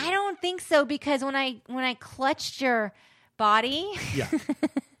jolted me awake. I don't think so, because when I clutched your body. Yeah.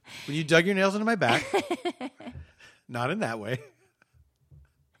 When you dug your nails into my back. Not in that way.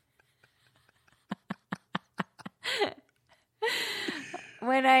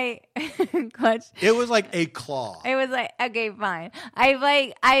 When I clutched, it was like a claw. It was like, okay, fine.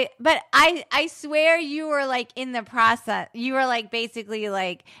 But I swear you were like in the process. You were like basically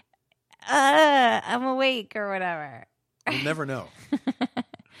like, I'm awake or whatever. We'll never know.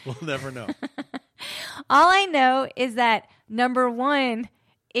 We'll never know. All I know is that, number one,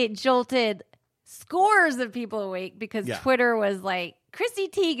 it jolted scores of people awake because Twitter was like, Chrissy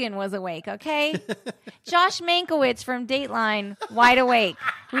Teigen was awake, okay? Josh Mankiewicz from Dateline, wide awake.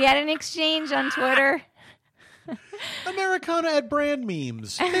 We had an exchange on Twitter. Americana at brand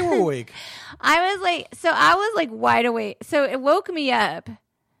memes. They were awake. I was like wide awake. So it woke me up,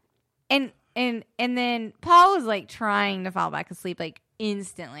 and then Paul was like trying to fall back asleep like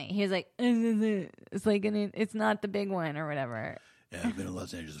instantly. He was like, "It's like it's not the big one or whatever." Yeah, I've been in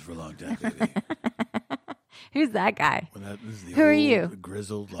Los Angeles for a long time, baby. Who's that guy? Who are you?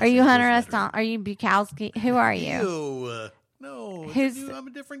 Grizzled. Are you Hunter S. Thompson? Are you Bukowski? Who are you? No, I'm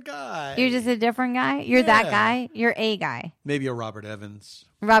a different guy. You're just a different guy? You're that guy? You're a guy. Maybe a Robert Evans.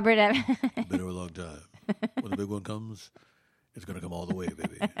 Robert Evans. Been here a long time. When the big one comes, it's going to come all the way,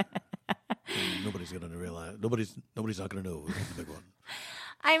 baby. And nobody's going to realize. Nobody's not going to know it's the big one.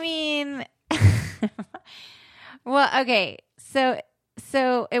 I mean, well, okay.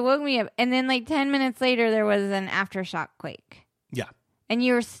 So it woke me up. And then like 10 minutes later, there was an aftershock quake. Yeah. And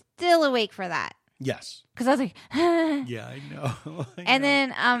you were still awake for that. Yes. Because I was like, yeah, I know. And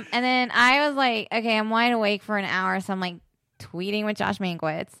then I was like, okay, I'm wide awake for an hour, so I'm like tweeting with Josh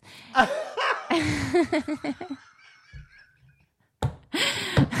Mankiewicz.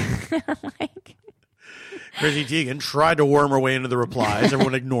 Like, Chrissy Teigen tried to worm her way into the replies.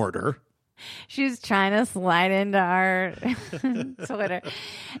 Everyone ignored her. She was trying to slide into our Twitter,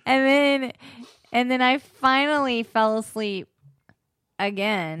 and then I finally fell asleep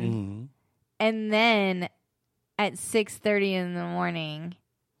again. Mm-hmm. And then at 6:30 in the morning,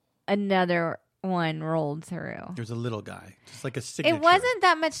 another one rolled through. There's a little guy, just like a signature. It wasn't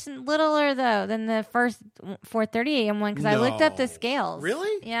that much littler, though, than the first 4:30 a.m. one, because I looked up the scales.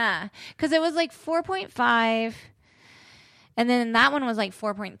 Really? Yeah. Because it was like 4.5, and then that one was like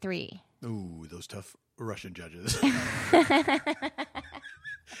 4.3. Ooh, those tough Russian judges.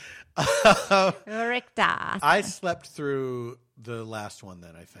 Richter. I slept through the last one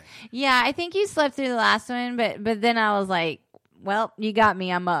then, I think. Yeah, I think you slept through the last one, but then I was like, well, you got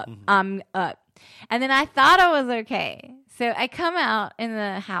me. I'm up. Mm-hmm. I'm up. And then I thought I was okay. So I come out in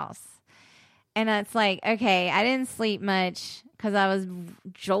the house, and it's like, okay, I didn't sleep much because I was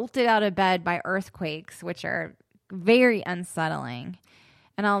jolted out of bed by earthquakes, which are very unsettling.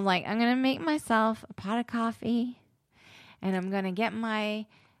 And I was like, I'm going to make myself a pot of coffee, and I'm going to get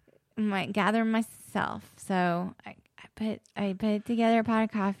gather myself. So I put together a pot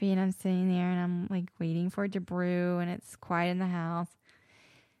of coffee, and I'm sitting there, and I'm like waiting for it to brew, and it's quiet in the house.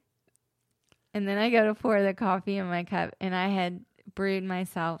 And then I go to pour the coffee in my cup, and I had brewed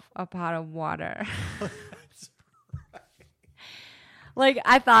myself a pot of water. Like,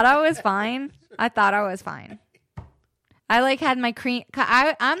 I thought I was fine. I like had my cream.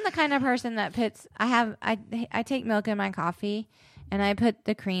 I'm the kind of person that I take milk in my coffee, and I put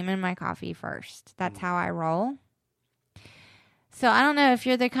the cream in my coffee first. That's how I roll. So I don't know if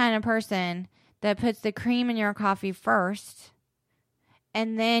you're the kind of person that puts the cream in your coffee first,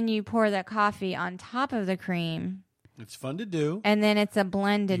 and then you pour the coffee on top of the cream. It's fun to do. And then it's a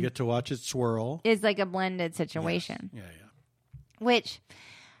blended. You get to watch it swirl. It's like a blended situation. Yes. Yeah. Which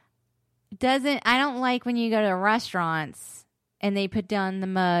I don't like when you go to restaurants and they put down the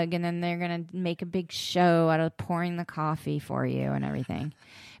mug and then they're going to make a big show out of pouring the coffee for you and everything.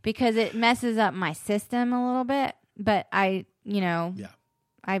 Because it messes up my system a little bit. But I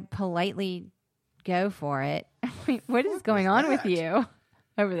politely go for it. What is going on with you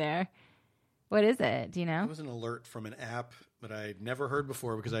over there? What is it? Do you know? It was an alert from an app that I'd never heard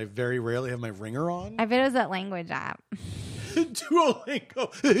before because I very rarely have my ringer on. I bet it was that language app.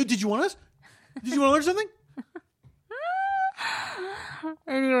 Duolingo. Did you want us? Did you want to learn something?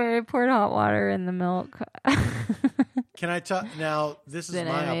 Anyway, I poured hot water in the milk. Can I talk now? This is Then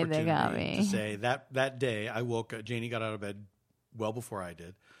my I made the opportunity to coffee. say that day I woke up. Janie got out of bed well before I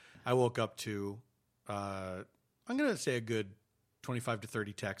did. I woke up to I'm going to say a good 25 to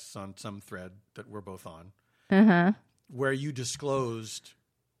 30 texts on some thread that we're both on, where you disclosed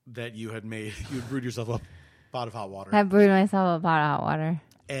that you had brewed yourself a pot of hot water. I brewed myself a pot of hot water.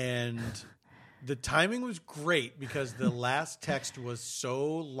 And the timing was great because the last text was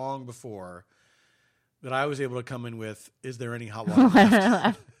so long before that I was able to come in with, is there any hot water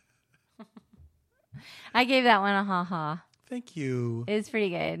left? I gave that one a ha-ha. Thank you. It was pretty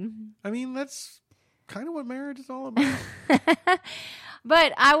good. I mean, that's kind of what marriage is all about.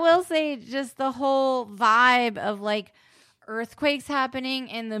 But I will say just the whole vibe of like earthquakes happening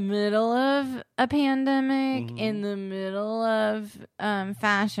in the middle of a pandemic, in the middle of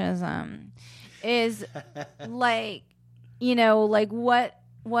fascism is like, like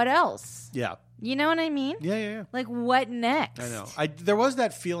what else? Yeah. You know what I mean? Yeah. Like what next? I know. There was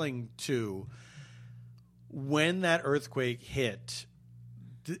that feeling too when that earthquake hit.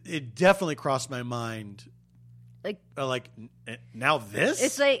 It definitely crossed my mind. now this?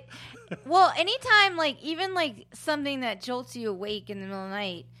 It's like, well, anytime, like, even like something that jolts you awake in the middle of the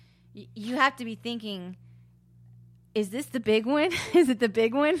night, you have to be thinking, is this the big one? Is it the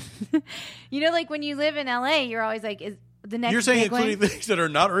big one? Like when you live in LA, you're always like, is the next You're saying big including one? things that are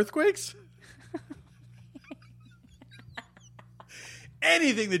not earthquakes?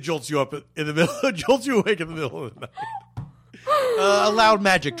 Anything that jolts you up in the middle, jolts you awake in the middle of the night. A loud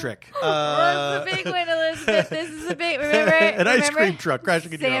magic trick. What's the big one, Elizabeth? This is the big. Remember an ice cream truck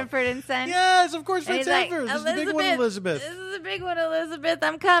crashing into your house. Sanford and Son. Yes, of course, And Fred he's like, Sanford. This is the big one, Elizabeth. This is the big one, Elizabeth.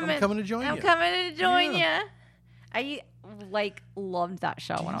 I'm coming. I'm coming to join I'm you. coming to join Yeah. you. I loved that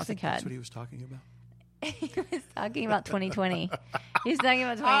show when I was a kid. That's what he was talking about. He was talking about 2020. He was talking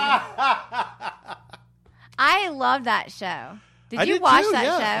about 2020. I love that show. Did you watch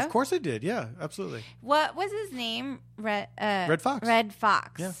that show? Of course I did. Yeah, absolutely. What was his name? Red Fox. Red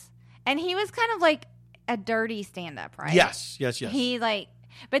Fox. Yeah. And he was kind of like a dirty stand-up, right? Yes. He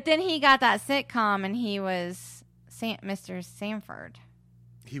but then he got that sitcom, and he was Mr. Sanford.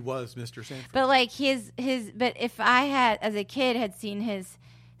 He was Mr. Sanford. But like but if I had as a kid had seen his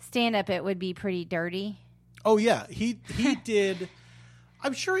stand-up, it would be pretty dirty. Oh yeah, he did.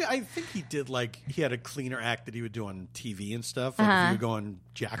 I'm sure. I think he did. He had a cleaner act that he would do on TV and stuff. Like if he would go on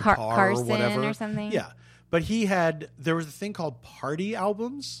Jack Parr Carson or whatever or something. Yeah, but there was a thing called party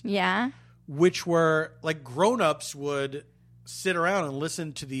albums. Yeah. Which were like grown-ups would sit around and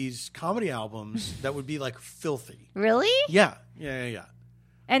listen to these comedy albums that would be like filthy. Really? Yeah.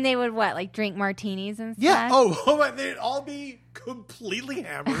 And they would what, drink martinis and stuff? Yeah. Oh, they'd all be completely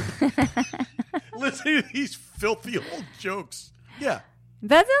hammered, listening to these filthy old jokes. Yeah.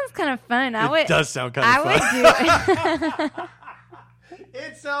 That sounds kind of fun. It does sound kind of fun. I would do it.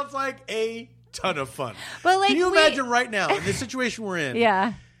 It sounds like a ton of fun. But can you imagine right now in the situation we're in?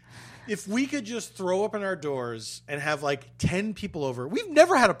 Yeah. If we could just throw open our doors and have 10 people over. We've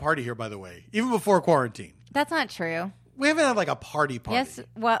never had a party here, by the way, even before quarantine. That's not true. We haven't had a party. Yes,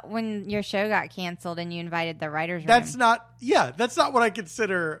 when your show got canceled and you invited the writers' room. That's not what I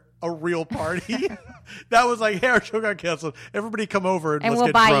consider a real party. That was hey, our show got canceled. Everybody come over and let's we'll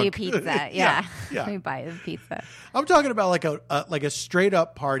get buy drunk. you pizza. Yeah. We buy you pizza. I'm talking about a straight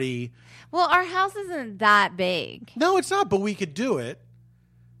up party. Well, our house isn't that big. No, it's not, but we could do it.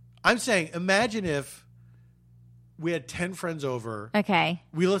 I'm saying, imagine if we had 10 friends over. Okay.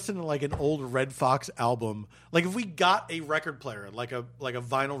 We listened to an old Red Fox album. If we got a record player, like a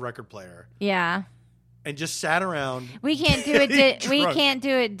vinyl record player. Yeah. And just sat around. We can't do it. We can't do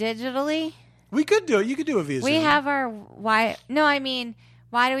it digitally. We could do it. You could do it via Zoom. We have our why? No, I mean,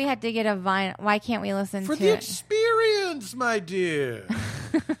 why do we have to get a vinyl? Why can't we listen for to the it? experience, my dear?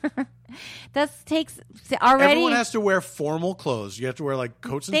 That takes already. Everyone has to wear formal clothes. You have to wear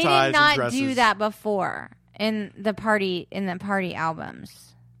coats and they ties did not and dresses. do that before in the party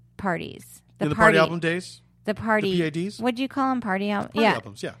albums parties. In the party album days. The party the PADs. What'd you call them? Party albums. Party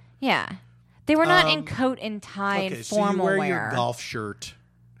albums. Yeah. Yeah. They were not in coat and tie and formal so you wear wear. your golf shirt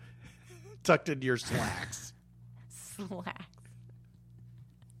tucked into your slacks. Slacks.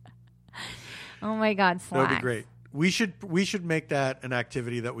 Oh my God, slacks. That would be great. We should make that an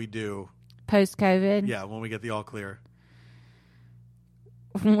activity that we do post COVID. Yeah, when we get the all clear.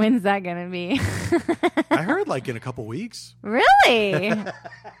 When's that gonna be? I heard in a couple weeks. Really? I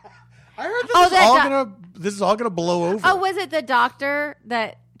heard this is all gonna blow over. Oh, was it the doctor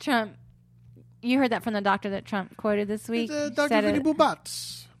that Trump? You heard that from the doctor that Trump quoted this week? Dr. Vinnie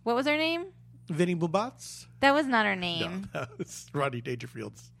Bubats. What was her name? Vinnie Bubats? That was not her name. No, that was Rodney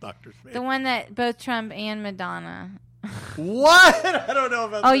Dangerfield's doctor's name. The one that both Trump and Madonna. What? I don't know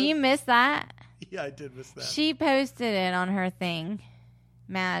about that. Oh, you missed that? Yeah, I did miss that. She posted it on her thing.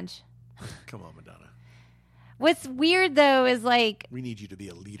 Madge. Come on, Madonna. What's weird, though, is we need you to be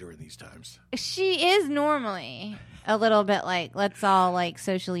a leader in these times. She is normally a little bit let's all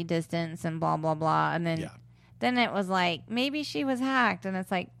socially distance and blah, blah, blah. And then it was maybe she was hacked. And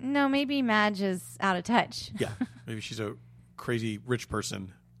it's no, maybe Madge is out of touch. Yeah. Maybe she's a crazy rich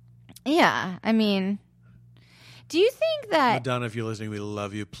person. Yeah. I mean, do you think that... Madonna, if you're listening, we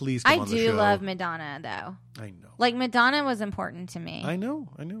love you. Please come on the show. I do love Madonna, though. I know. Madonna was important to me. I know.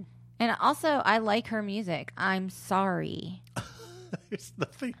 And also, I like her music. I'm sorry. There's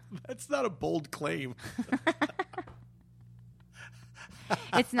nothing... That's not a bold claim.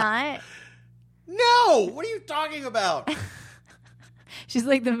 It's not? No! What are you talking about? She's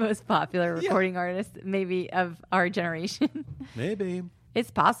the most popular recording artist, maybe, of our generation. Maybe. It's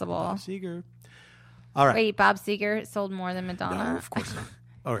possible. Bob Seger. All right. Wait, Bob Seger sold more than Madonna? No, of course not.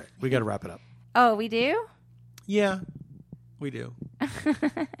 All right. We got to wrap it up. Oh, we do? Yeah, we do.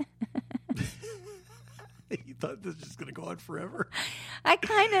 thought this was going to go on forever. I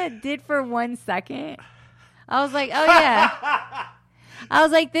kind of did for 1 second. I was like, oh, yeah. I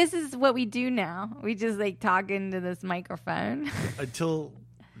was like, this is what we do now. We just like talk into this microphone. Until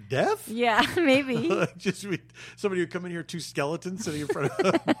death? Yeah, maybe. Somebody would come in here, 2 skeletons sitting in front of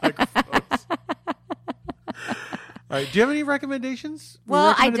the microphones. All right. Do you have any recommendations?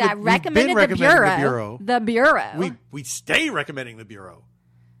 Well, I recommended the Bureau. The Bureau. We stay recommending the Bureau.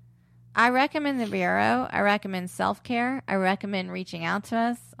 I recommend the Bureau. I recommend self-care. I recommend reaching out to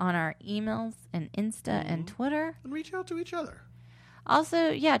us on our emails and Insta and Twitter. And reach out to each other. Also,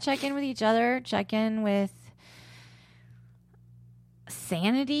 yeah, check in with each other. Check in with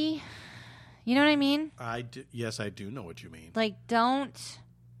sanity. You know what I mean? Yes, I do know what you mean. Like, don't...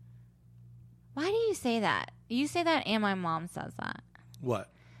 Why do you say that? You say that and my mom says that.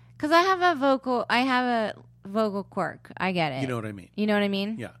 What? Because I have a vocal quirk. I get it. You know what I mean? You know what I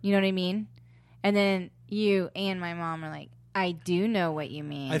mean? Yeah. You know what I mean? And then you and my mom are like, I do know what you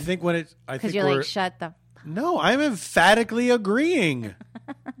mean. I think when it's... Because you're like, shut the... No, I'm emphatically agreeing.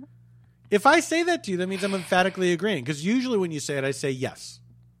 If I say that to you, that means I'm emphatically agreeing. Because usually when you say it, I say yes.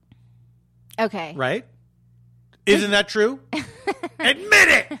 Okay. Right? Isn't that true? Admit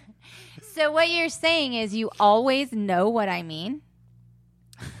it! So what you're saying is you always know what I mean?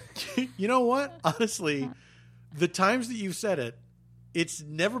 You know what? Honestly, the times that you've said it, it's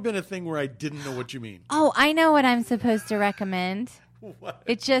never been a thing where I didn't know what you mean. Oh, I know what I'm supposed to recommend. What?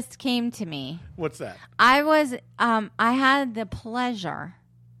 It just came to me. What's that? I had the pleasure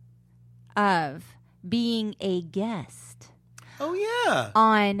of being a guest. Oh, yeah.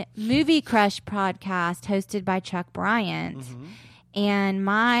 On Movie Crush podcast hosted by Chuck Bryant. Mm-hmm. And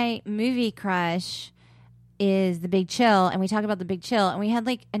my movie crush is The Big Chill, and we talk about The Big Chill, and we had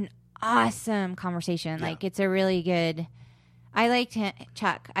like an awesome conversation. Yeah. Like, it's a really good. I liked him,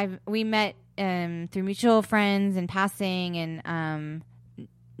 Chuck. We met through mutual friends and passing, and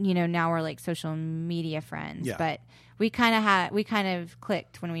now we're like social media friends. Yeah. But we kind of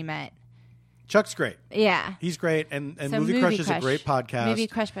clicked when we met. Chuck's great. Yeah, he's great, and so Movie Crush is a great podcast. Movie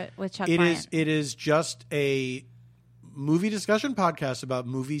Crush, but with Chuck Bryant. It is just a movie discussion podcast about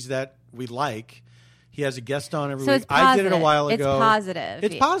movies that we like. He has a guest on every week. I did it a while ago. It's positive.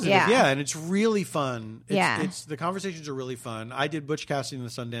 It's positive, yeah, and it's really fun. Yeah, the conversations are really fun. I did Butch Cassidy and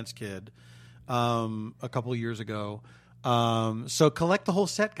the Sundance Kid a couple years ago. So collect the whole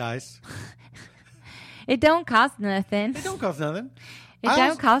set, guys. It don't cost nothing. It don't cost nothing. It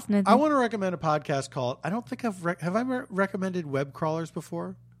don't cost nothing. I want to recommend a podcast called. I don't think have I recommended Web Crawlers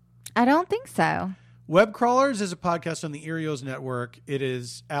before? I don't think so. Web Crawlers is a podcast on the Erios Network. It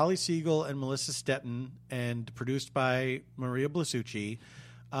is Ali Siegel and Melissa Stetton, and produced by Maria Blasucci.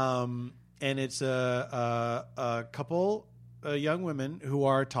 And it's a couple young women who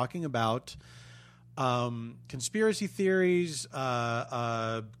are talking about conspiracy theories,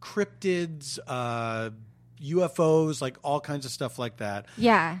 cryptids, UFOs, like all kinds of stuff like that.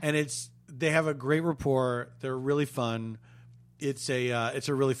 Yeah, and they have a great rapport. They're really fun. It's a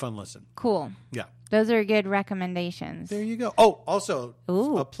really fun listen. Cool. Yeah. Those are good recommendations. There you go. Oh, also,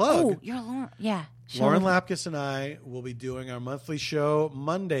 a plug. Oh, you're Lauren. Yeah. Lauren Lapkus and I will be doing our monthly show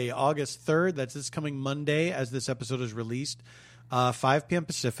Monday, August 3rd. That's this coming Monday as this episode is released. 5 p.m.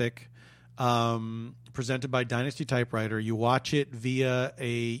 Pacific. Presented by Dynasty Typewriter. You watch it via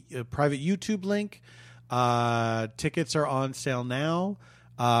a private YouTube link. Tickets are on sale now.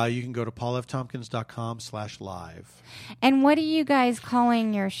 You can go to paulftompkins.com/live. And what are you guys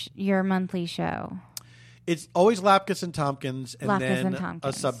calling your monthly show? It's always Lapkus and Tompkins, and Lapkus then and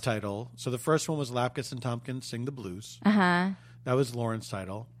Tompkins. A subtitle. So the first one was Lapkus and Tompkins Sing the Blues. Uh-huh. That was Lauren's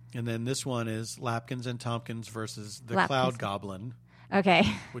title. And then this one is Lapkins and Tompkins versus the Lapkins. Cloud Goblin. Okay.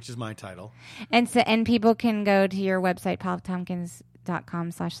 Which is my title. And people can go to your website,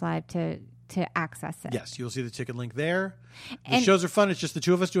 paulftompkins.com/live to access it. Yes, you'll see the ticket link there. The shows are fun. It's just the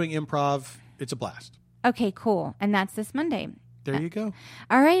two of us doing improv. It's a blast. Okay, cool. And that's this Monday. There you go.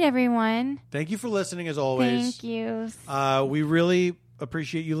 All right, everyone. Thank you for listening, as always. Thank you. We really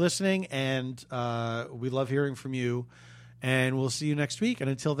appreciate you listening, and we love hearing from you. And we'll see you next week. And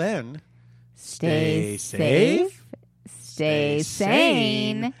until then, stay safe, stay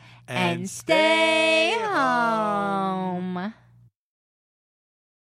sane, and stay home.